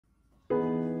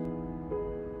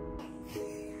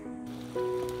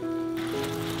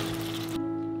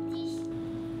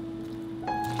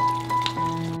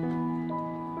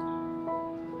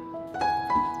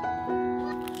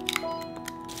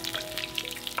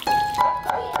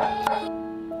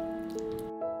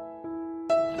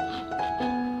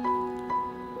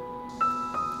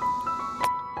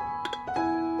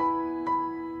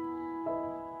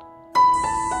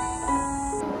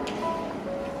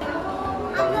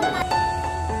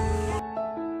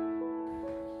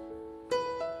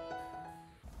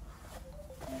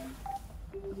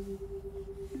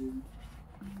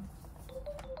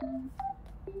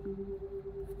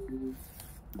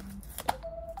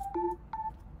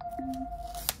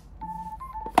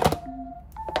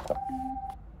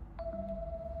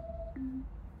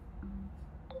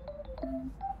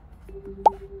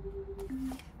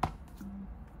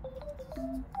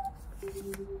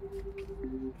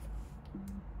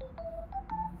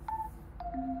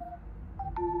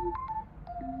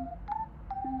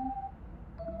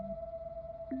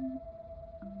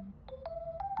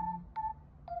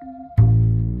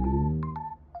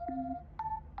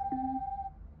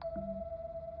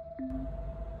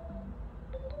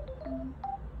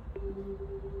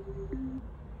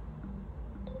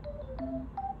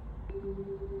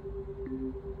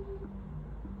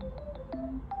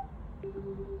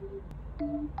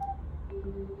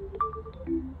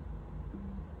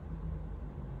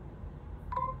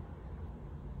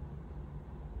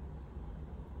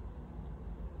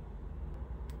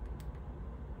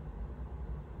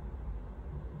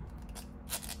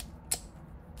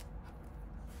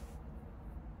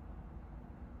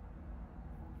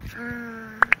술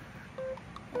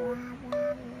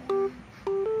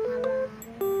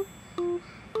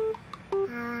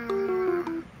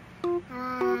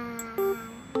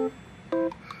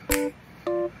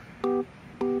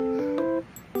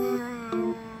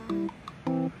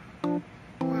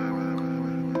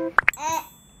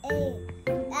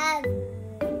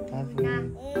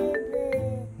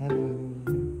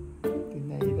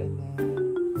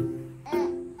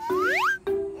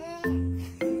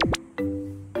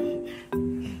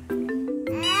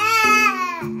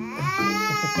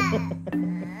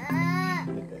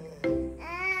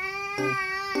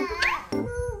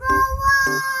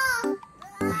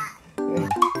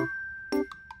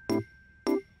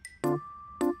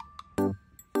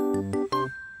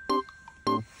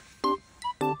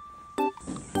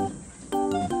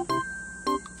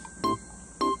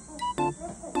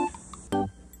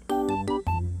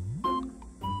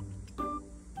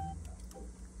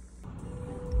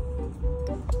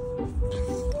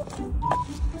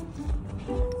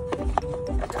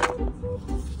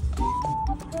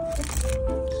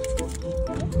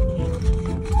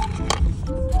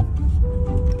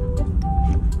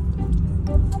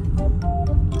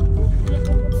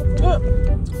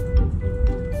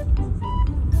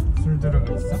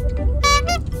들어가 있어?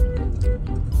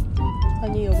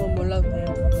 아니 이건 몰라도 돼요.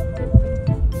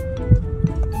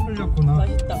 흘렸구나.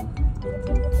 맛있다.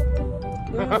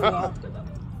 뭐야?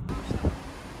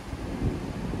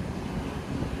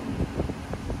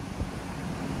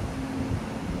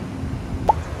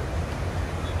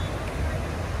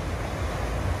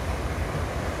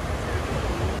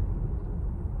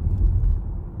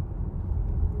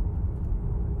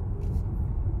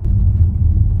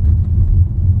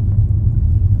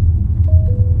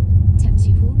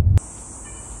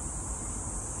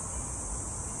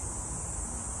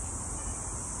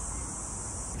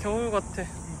 겨울 같아.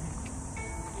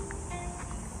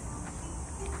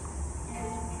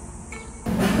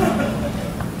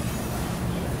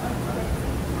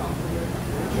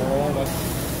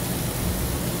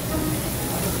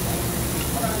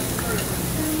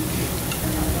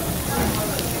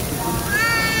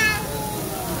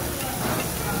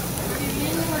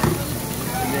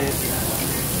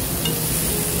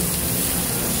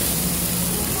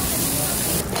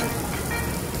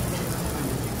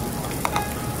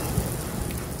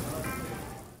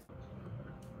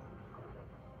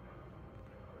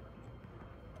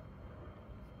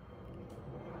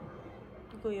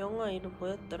 이거 영화 이름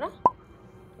뭐였더라?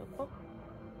 이거?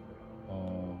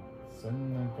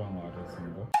 샌나강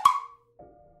아래서인가?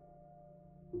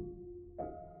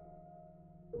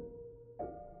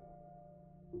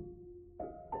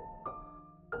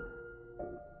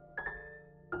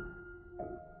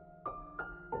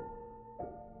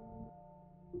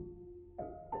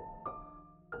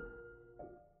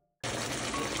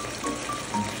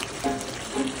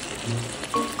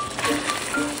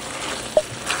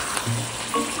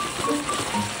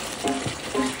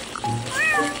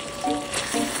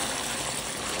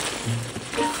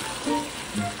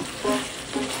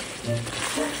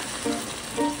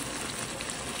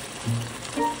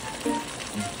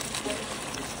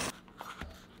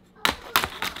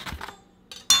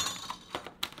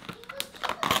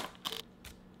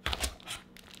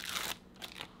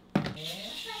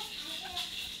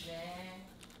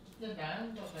 좀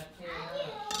나은 것 같아요.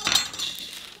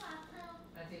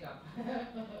 아직 아파요?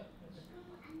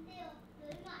 안 돼요.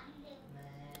 얼마 안 돼요.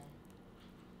 네.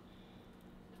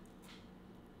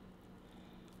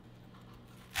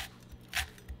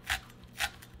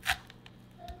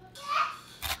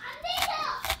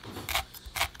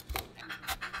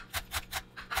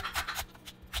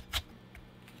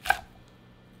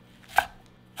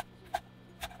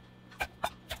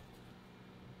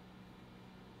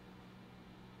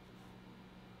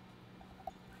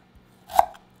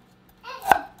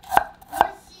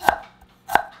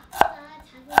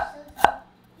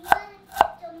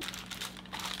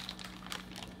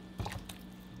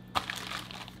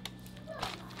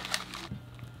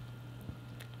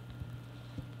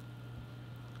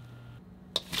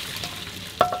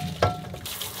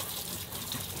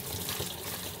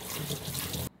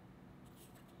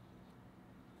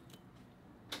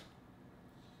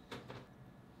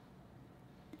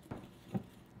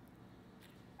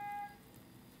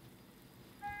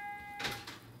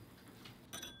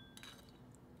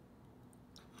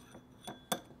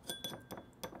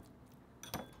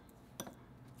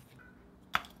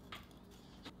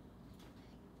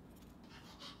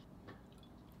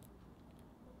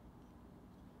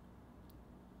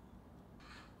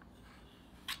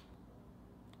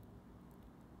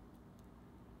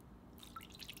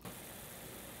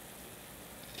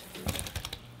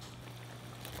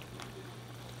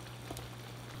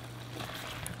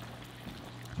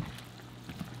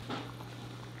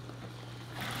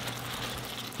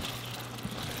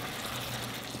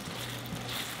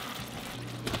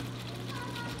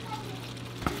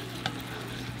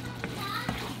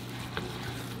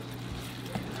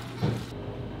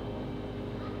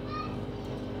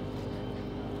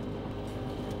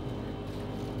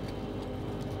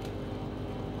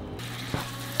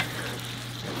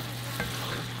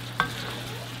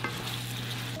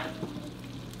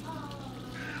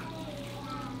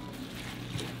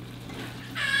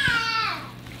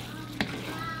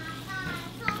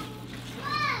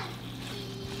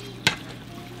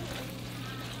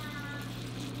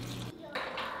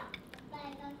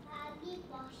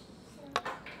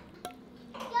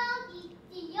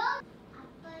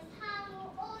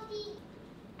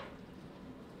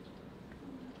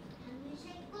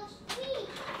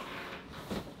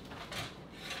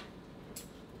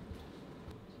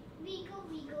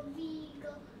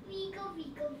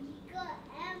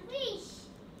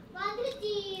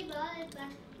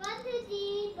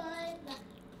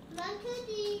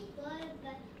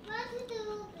 버스도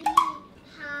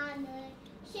하늘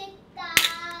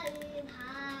색깔을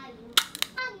봐요.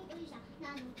 하늘 의사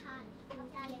나는 하늘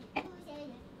의사의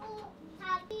우세는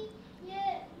우사비 예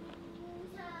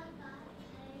우사가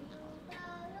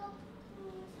달려가요.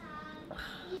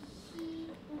 우사비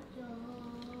시죠.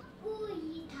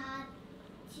 우리 다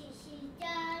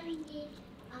치시자니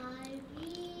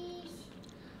알비시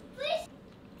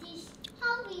This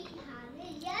how we have a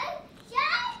young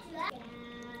child.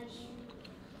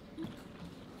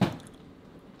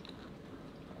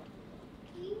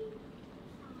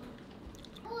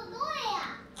 노래야.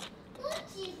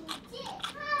 우치 우치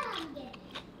사랑해.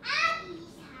 아기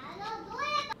사러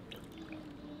노래가.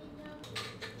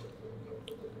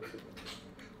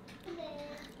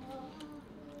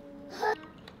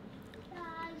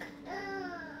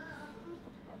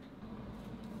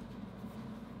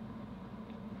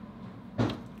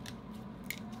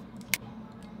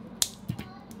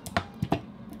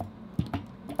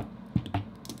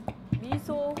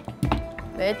 미소.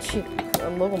 매치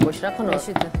먹은 뭐 시작하노?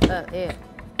 매시드. 예.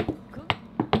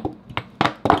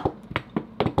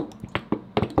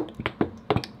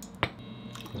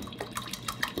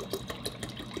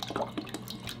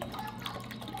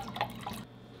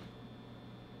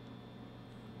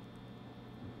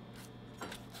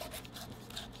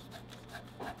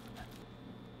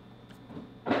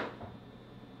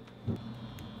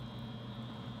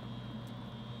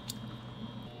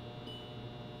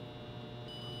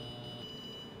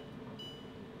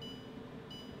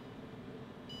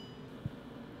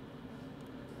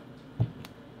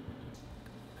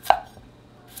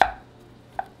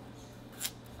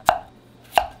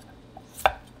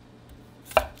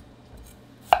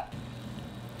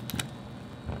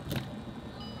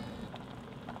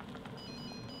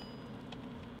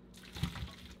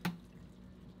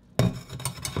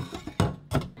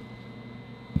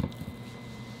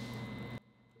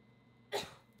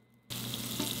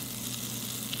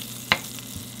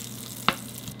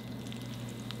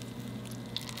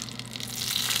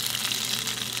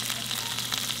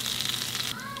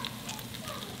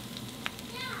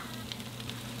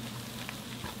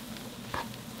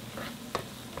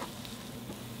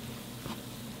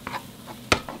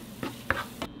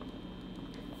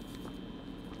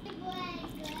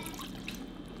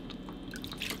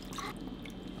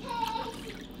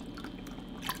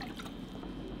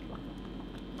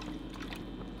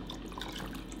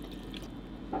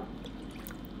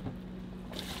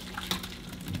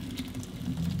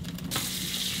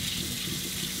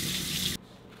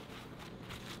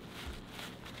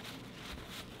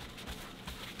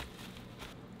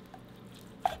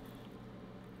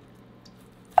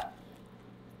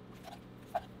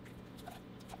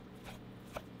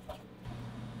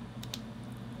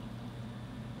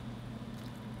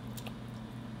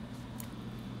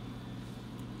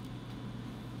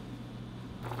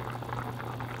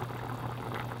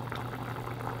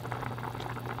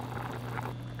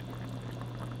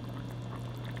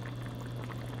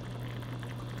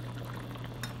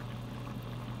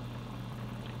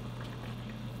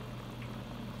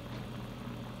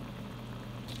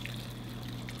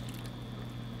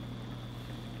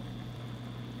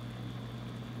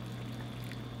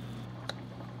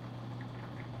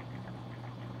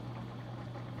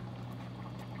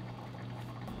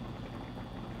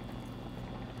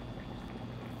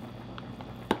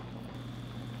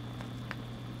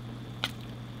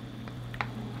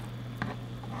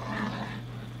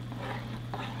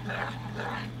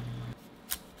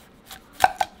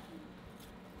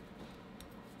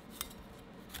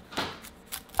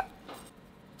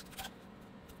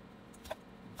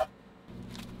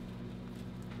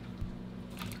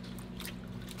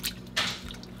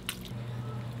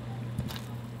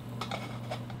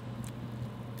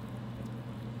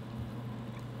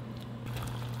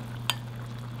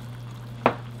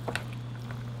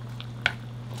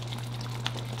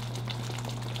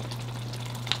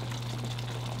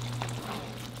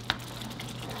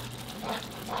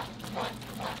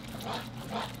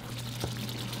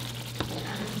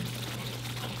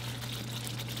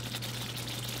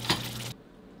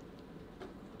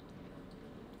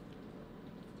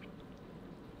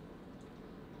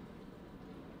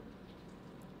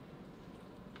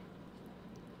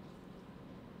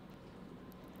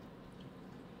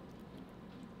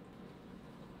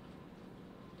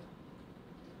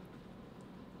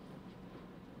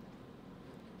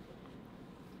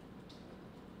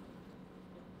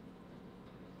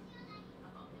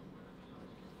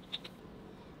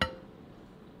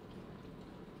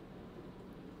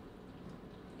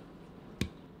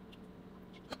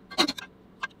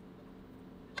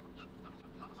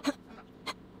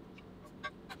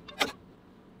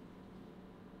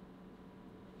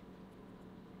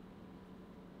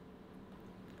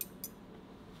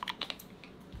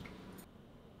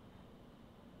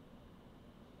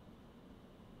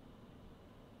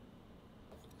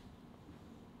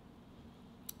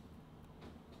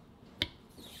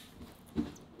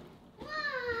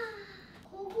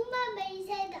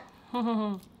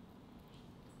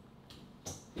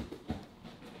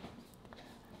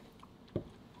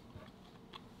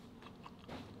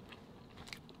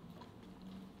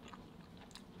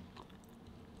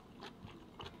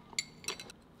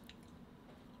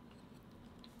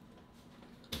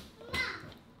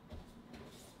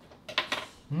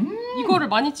 이거를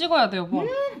많이 찍어야 돼요, 뭐.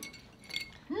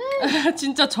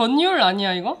 진짜 전율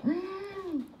아니야 이거?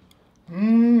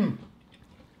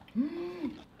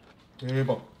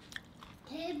 대박.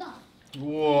 대박.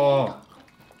 우와.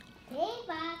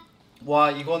 대박.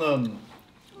 와 이거는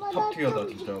엄마, 탑 나 티어다,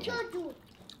 좀 진짜. 비켜줘.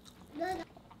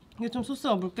 이게 좀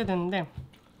소스가 묽게 되는데.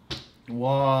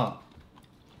 와.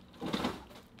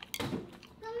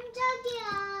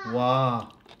 깜짝이야. 와.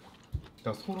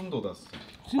 나 소름 돋았어.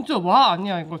 진짜 와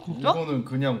아니야 이거 진짜? 이거는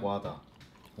그냥 와다.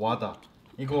 와다.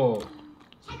 이거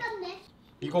차갑네.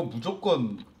 이거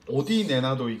무조건 어디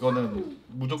내놔도 이거는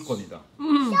무조건이다.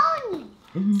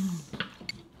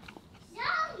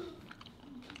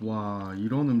 와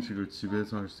이런 음식을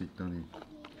집에서 할 수 있다니.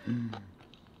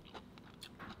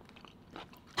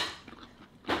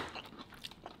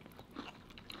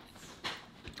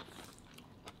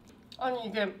 아니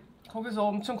이게 거기서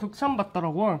엄청 극찬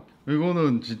받더라고.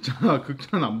 이거는 진짜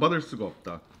극찬 안 받을 수가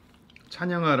없다.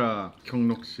 찬양하라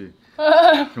경록씨,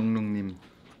 경록님,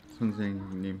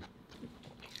 선생님.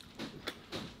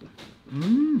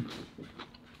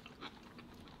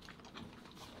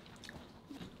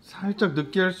 살짝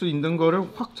느끼할 수 있는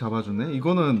거를 확 잡아주네.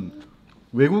 이거는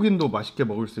외국인도 맛있게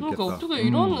먹을 수 있겠다. 그러니까 어떻게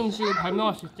이런 음식을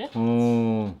발명할 수 있지?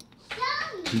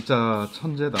 진짜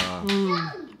천재다.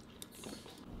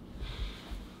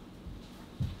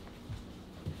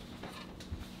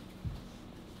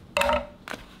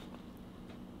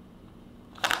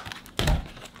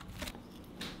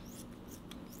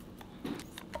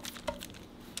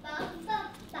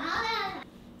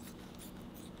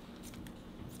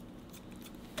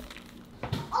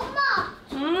 엄마,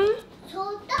 응?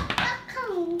 저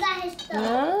딱딱한 뭔가 했어.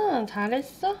 아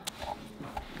잘했어.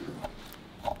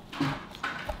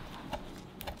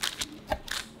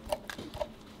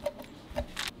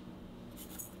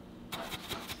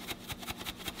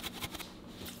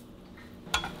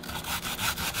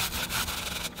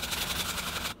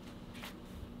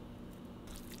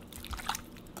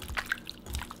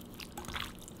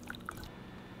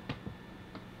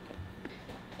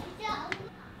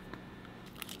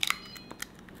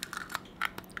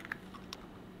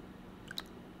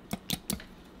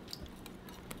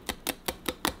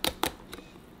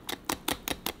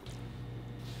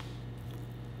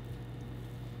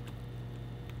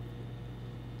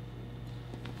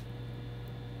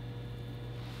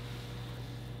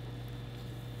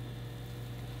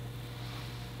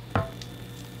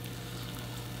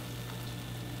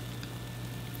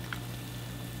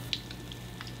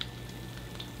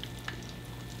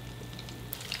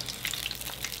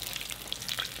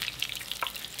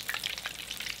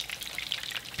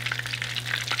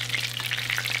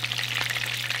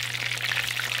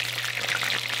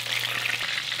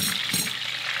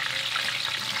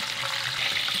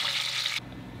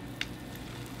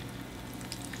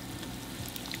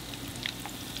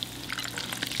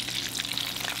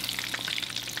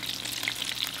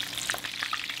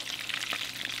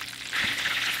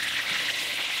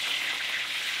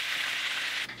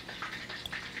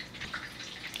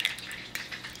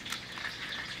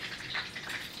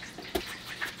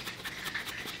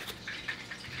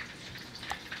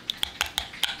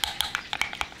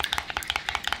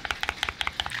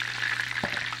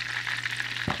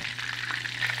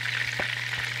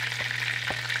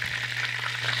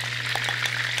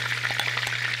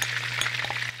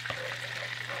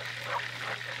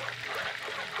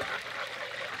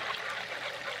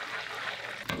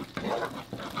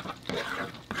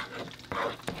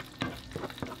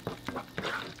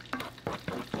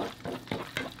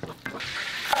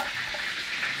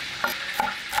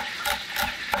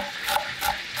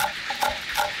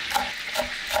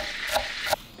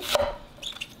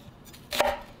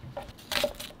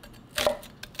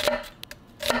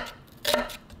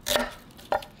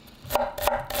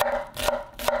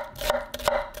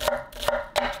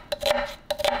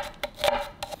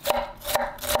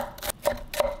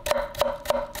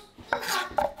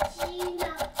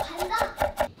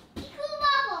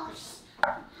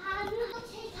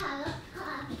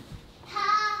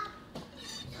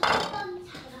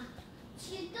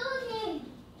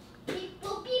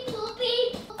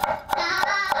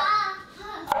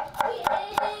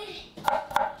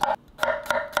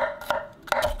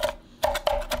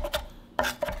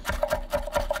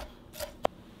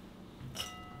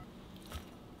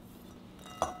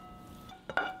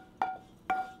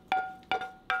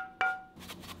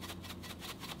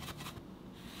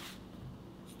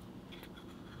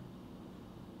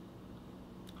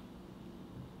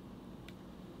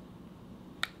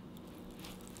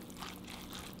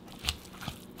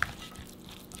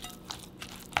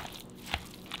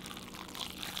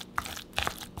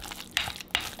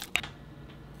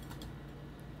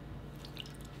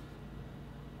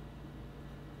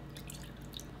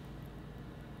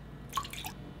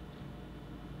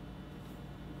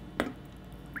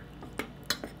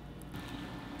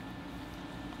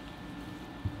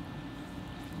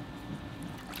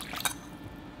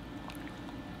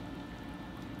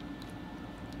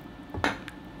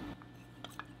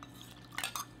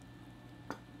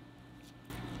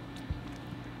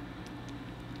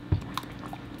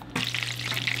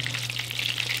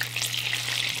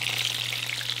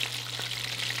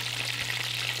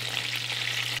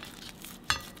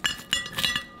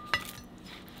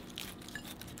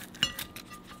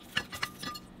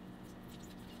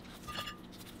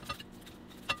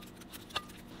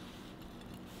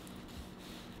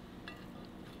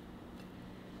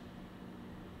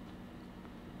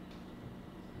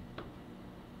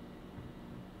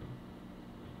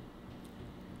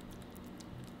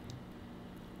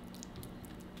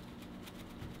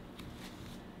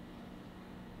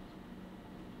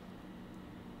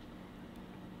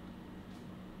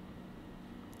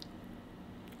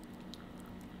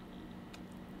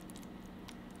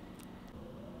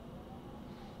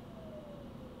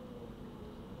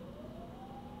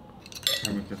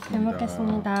 잘 먹겠습니다. 잘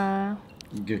먹겠습니다.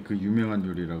 이게 그 유명한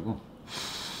요리라고?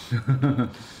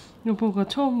 여보가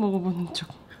처음 먹어보는 척.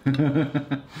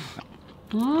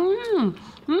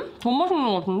 더 맛있는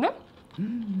것 같은데?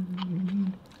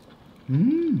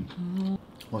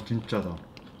 와 진짜다.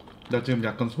 나 지금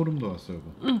약간 소름 돋았어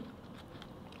여보.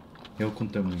 에어컨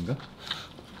때문인가?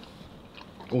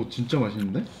 오 진짜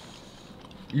맛있는데?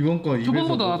 이번 거 입에서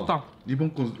저번보다 녹아. 낫다.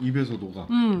 이번 거 입에서 녹아.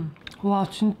 와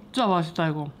진짜 맛있다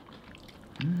이거.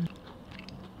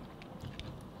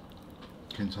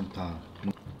 괜찮다.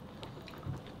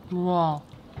 우와.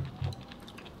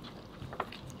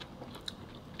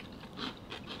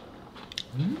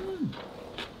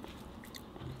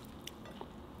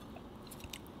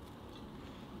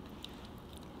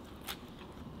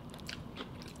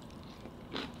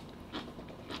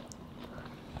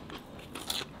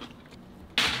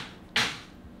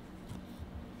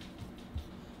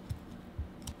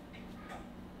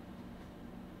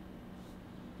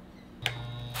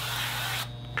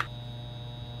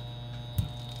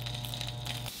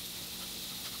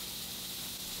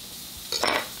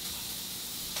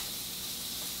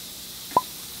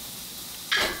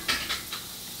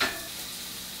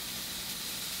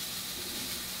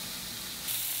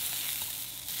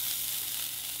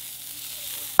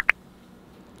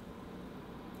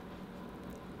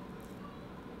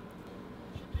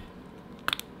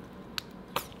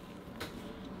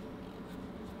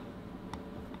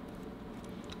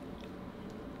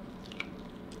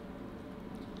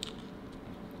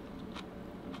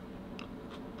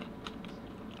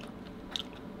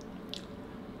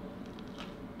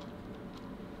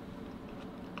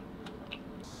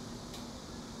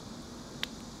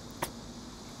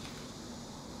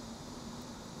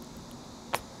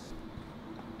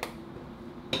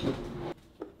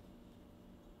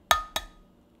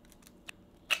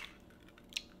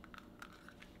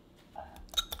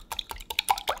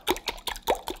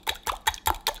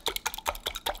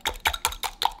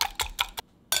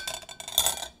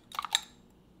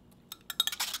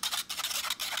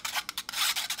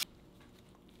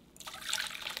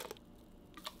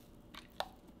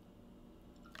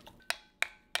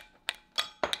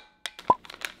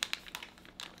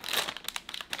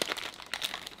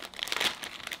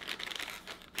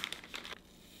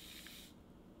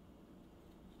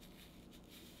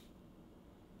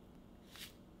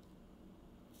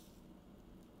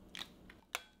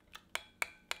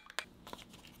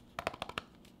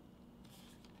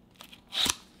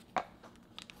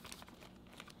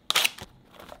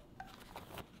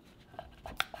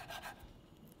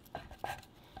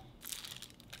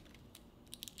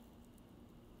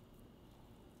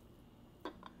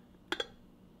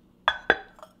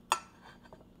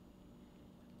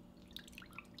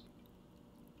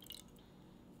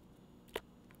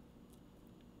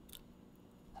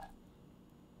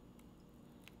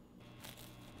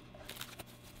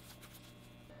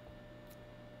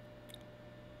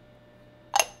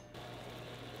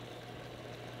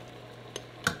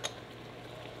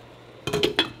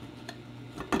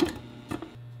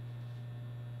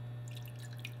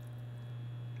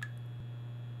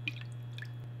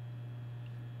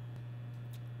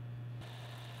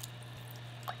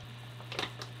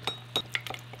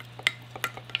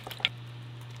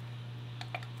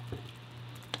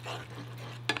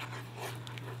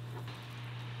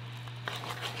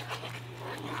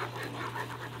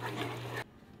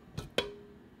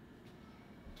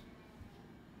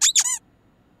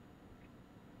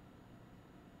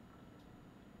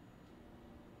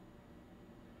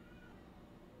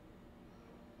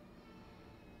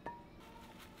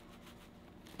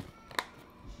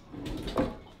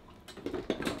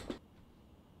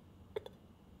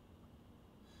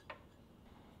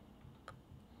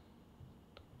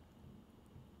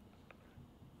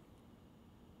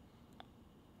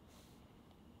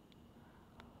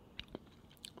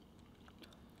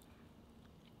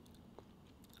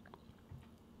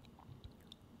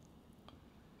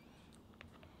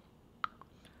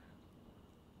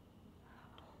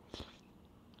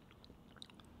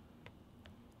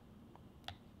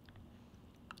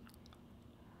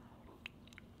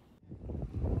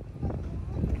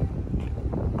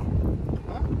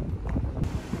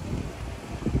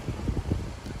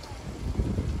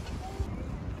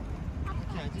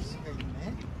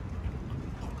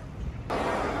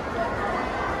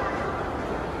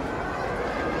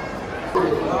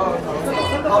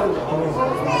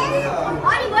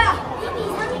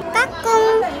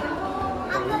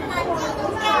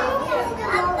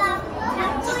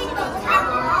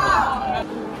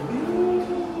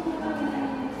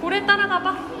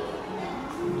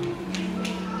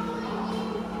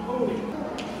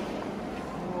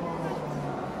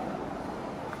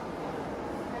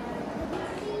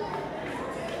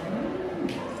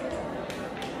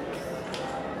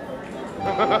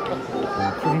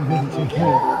 금방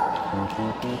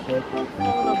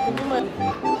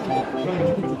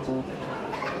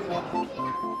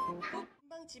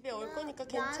집에 올 거니까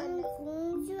괜찮아. 난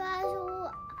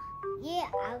공주와서 얘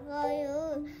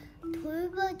아가를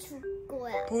돌봐줄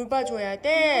거야. 돌봐줘야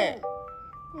돼.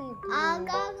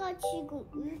 아가가 지금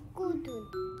울거든.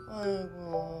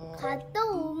 아이고. 갔다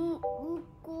올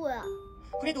거야.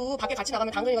 그래도 밖에 같이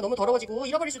나가면 당근이가 너무 더러워지고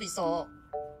잃어버릴 수도 있어.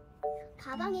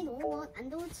 가방에 넣으면 안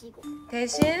더워지고.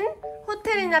 대신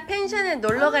호텔이나 펜션에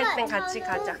놀러 갈 땐 같이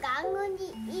가자.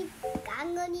 깡은이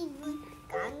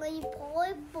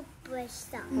볼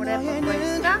뽀뽀했어. 모래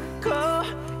뽀뽀했어?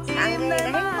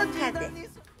 당근이가 행복하대.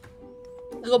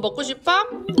 그거 먹고 싶어?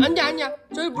 안돼 아니야.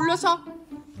 저기 물러서.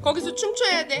 거기서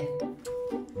춤춰야 돼.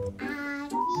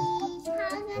 아기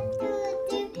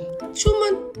사과뚜들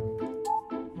춤은?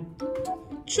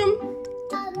 춤?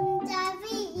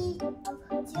 남자비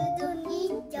주둥이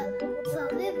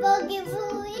버기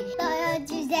부위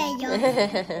넣어주세요.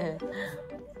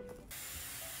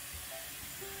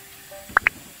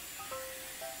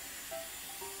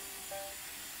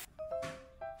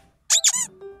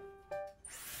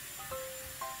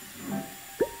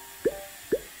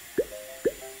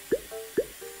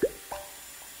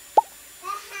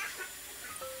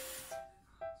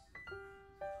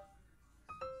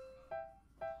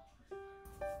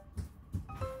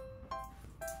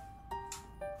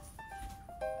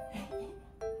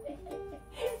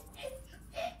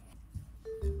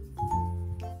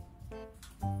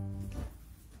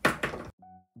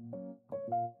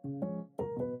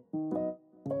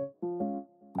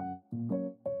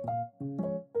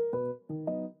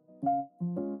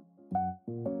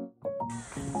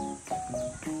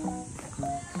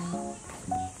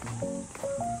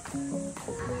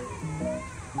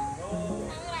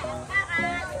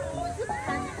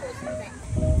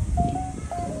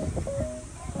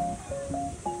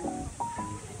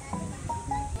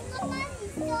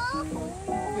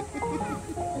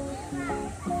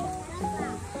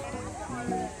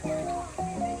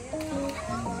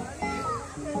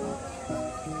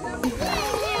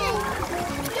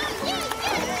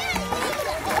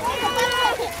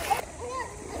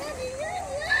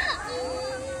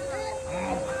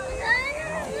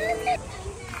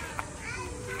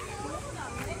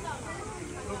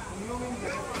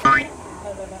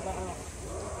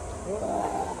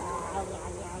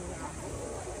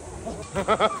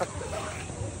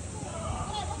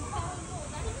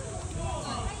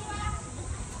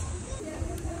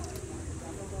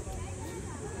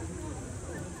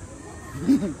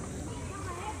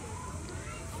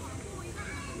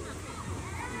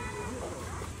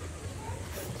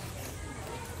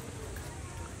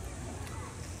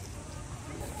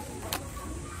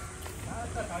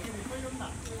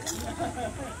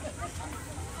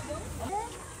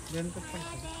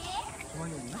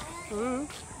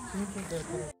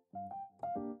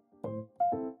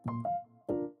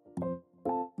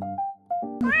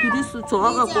 그리스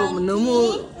좋아갖고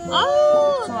너무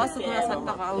좋아서 그냥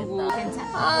샀다가 아이고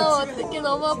아 어떡해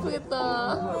너무 아프겠다.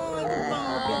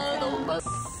 아, 너무 맛.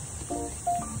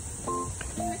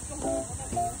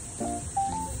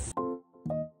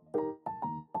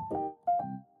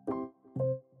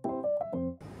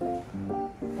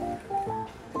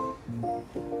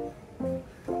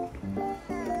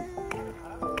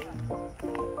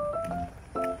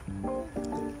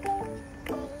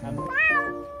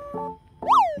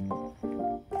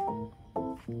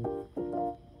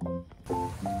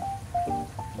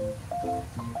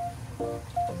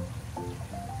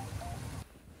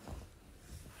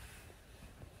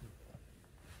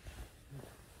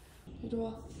 이리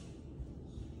와.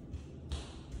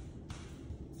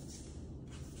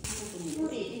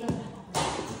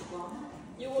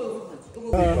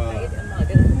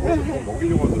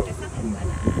 먹이려고 하더라고.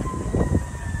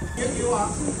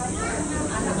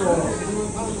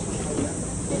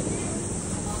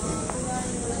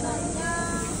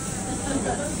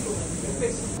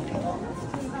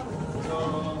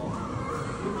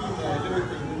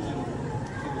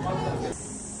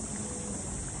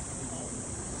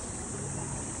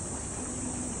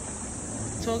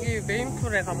 저기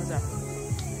메인풀에 가보자.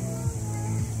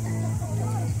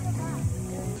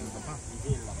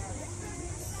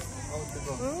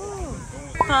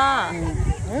 좋다.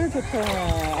 좋다.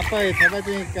 아빠가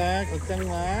잡아주니까 걱정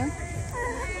마.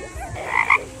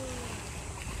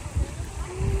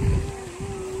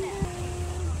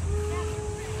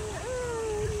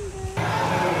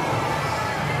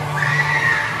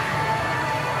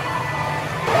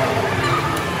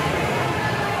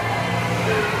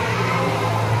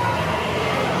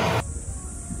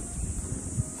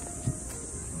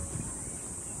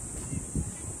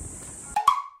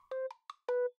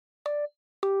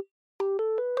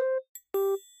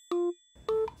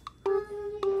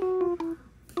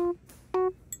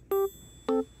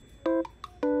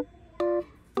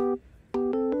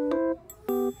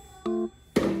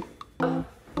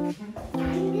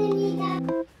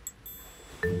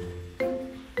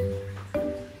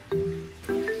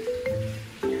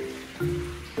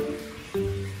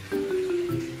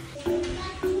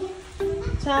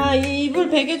 자, 이 이불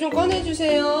베개 좀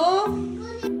꺼내주세요.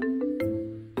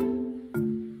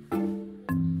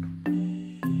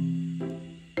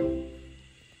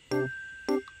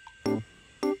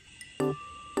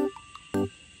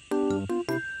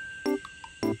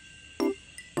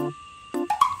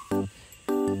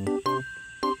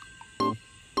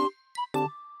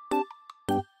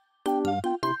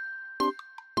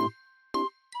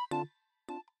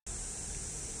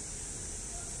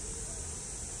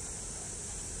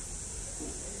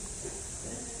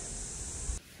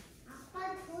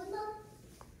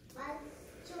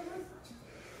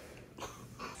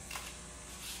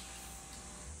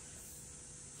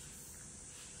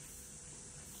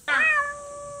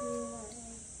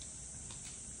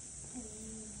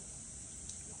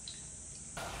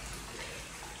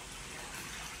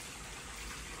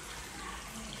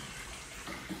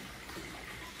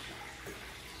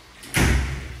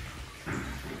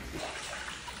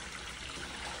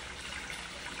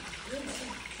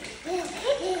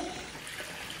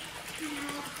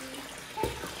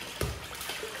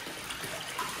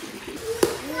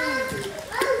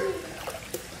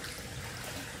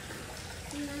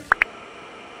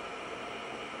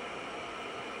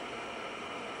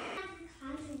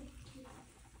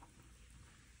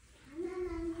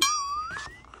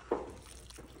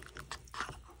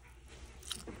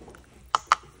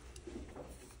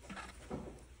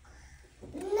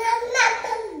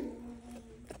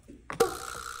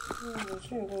 뭐지?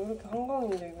 이거 왜 이렇게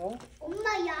한강인데 이거?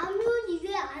 엄마 라면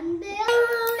이게 안 돼요?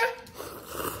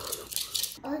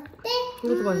 어때?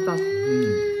 이것도 맛있다.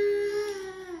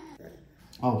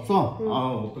 아 없어?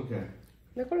 아 어떡해.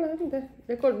 내 걸로 해도 돼.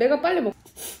 내 걸 내가 빨리 먹.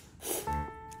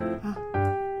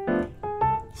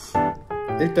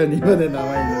 일단 이번에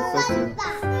남아있는 소스.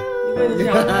 이건 이제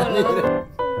안 먹으려고.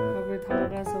 밥을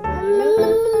담가서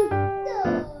먹으면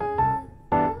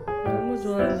너무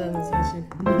좋아한다는 사실.